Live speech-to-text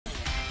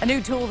A new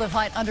tool to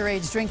fight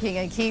underage drinking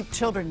and keep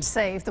children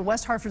safe. The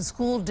West Hartford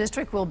School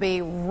District will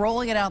be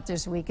rolling it out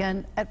this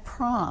weekend at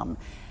prom.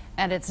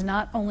 And it's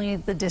not only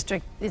the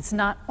district that's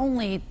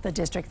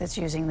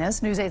using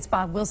this. News 8's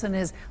Bob Wilson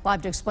is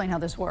live to explain how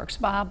this works.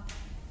 Bob?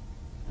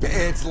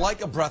 It's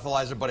like a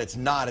breathalyzer, but it's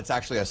not. It's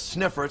actually a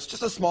sniffer. It's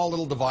just a small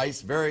little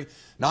device, very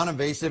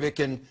non-invasive. It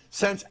can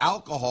sense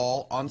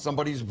alcohol on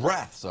somebody's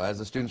breath. So as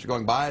the students are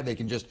going by, they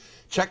can just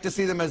check to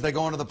see them as they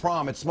go into the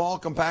prom. It's small,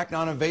 compact,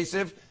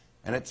 non-invasive,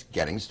 and it's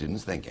getting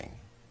students thinking.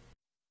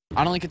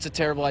 I don't think it's a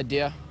terrible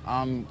idea.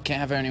 Can't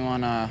have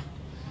anyone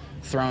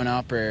throwing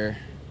up or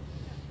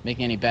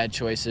making any bad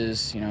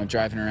choices,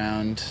 driving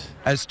around.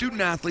 As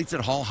student athletes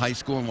at Hall High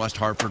School in West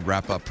Hartford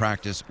wrap up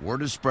practice,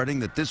 word is spreading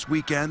that this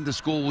weekend the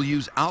school will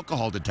use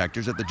alcohol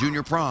detectors at the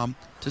junior prom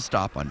to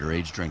stop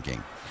underage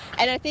drinking.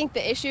 And I think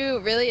the issue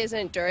really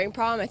isn't during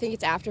prom. I think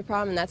it's after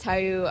prom, and that's how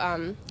you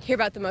hear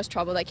about the most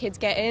trouble that kids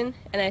get in.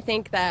 And I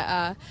think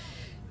that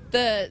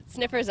the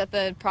sniffers at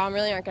the prom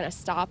really aren't going to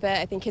stop it.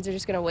 I think kids are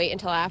just going to wait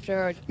until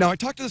after. Now, I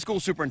talked to the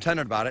school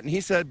superintendent about it, and he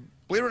said,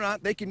 believe it or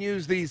not, they can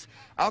use these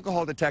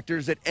alcohol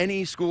detectors at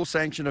any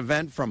school-sanctioned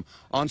event, from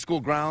on-school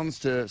grounds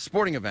to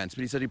sporting events.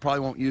 But he said he probably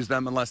won't use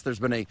them unless there's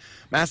been a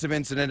massive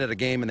incident at a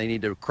game and they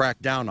need to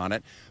crack down on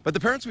it. But the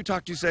parents we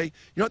talked to say,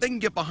 they can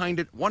get behind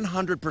it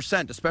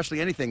 100%,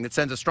 especially anything that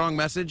sends a strong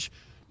message: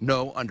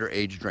 no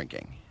underage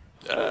drinking.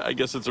 I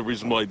guess it's a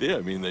reasonable idea.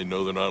 I mean, they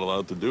know they're not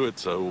allowed to do it,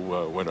 so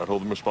why not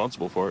hold them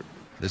responsible for it?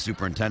 The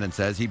superintendent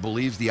says he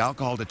believes the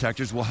alcohol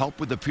detectors will help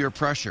with the peer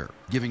pressure,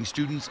 giving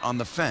students on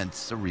the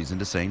fence a reason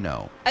to say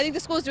no. I think the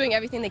school is doing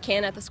everything they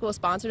can at the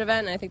school-sponsored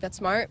event, and I think that's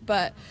smart,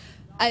 but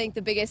I think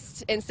the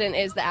biggest incident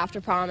is the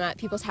after prom at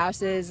people's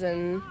houses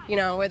and,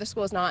 where the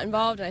school is not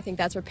involved, and I think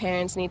that's where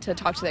parents need to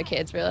talk to their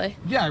kids, really.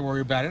 Yeah, I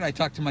worry about it. I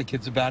talk to my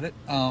kids about it.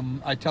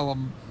 I tell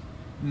them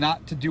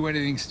not to do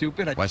anything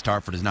stupid. West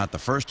Hartford is not the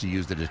first to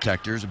use the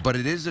detectors, but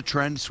it is a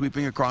trend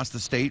sweeping across the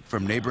state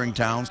from neighboring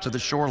towns to the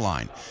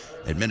shoreline.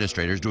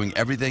 Administrators doing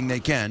everything they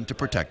can to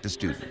protect the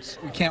students.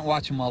 We can't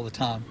watch them all the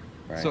time.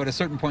 Right. So at a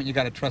certain point, you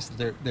got to trust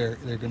that they're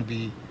going to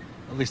be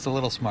at least a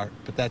little smart,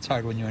 but that's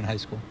hard when you're in high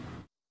school.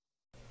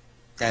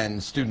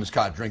 And students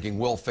caught drinking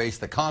will face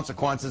the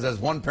consequences. As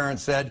one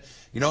parent said,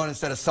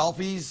 instead of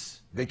selfies,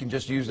 they can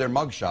just use their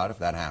mugshot if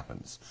that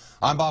happens.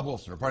 I'm Bob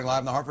Wilson, reporting live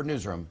in the Hartford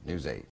newsroom, News 8.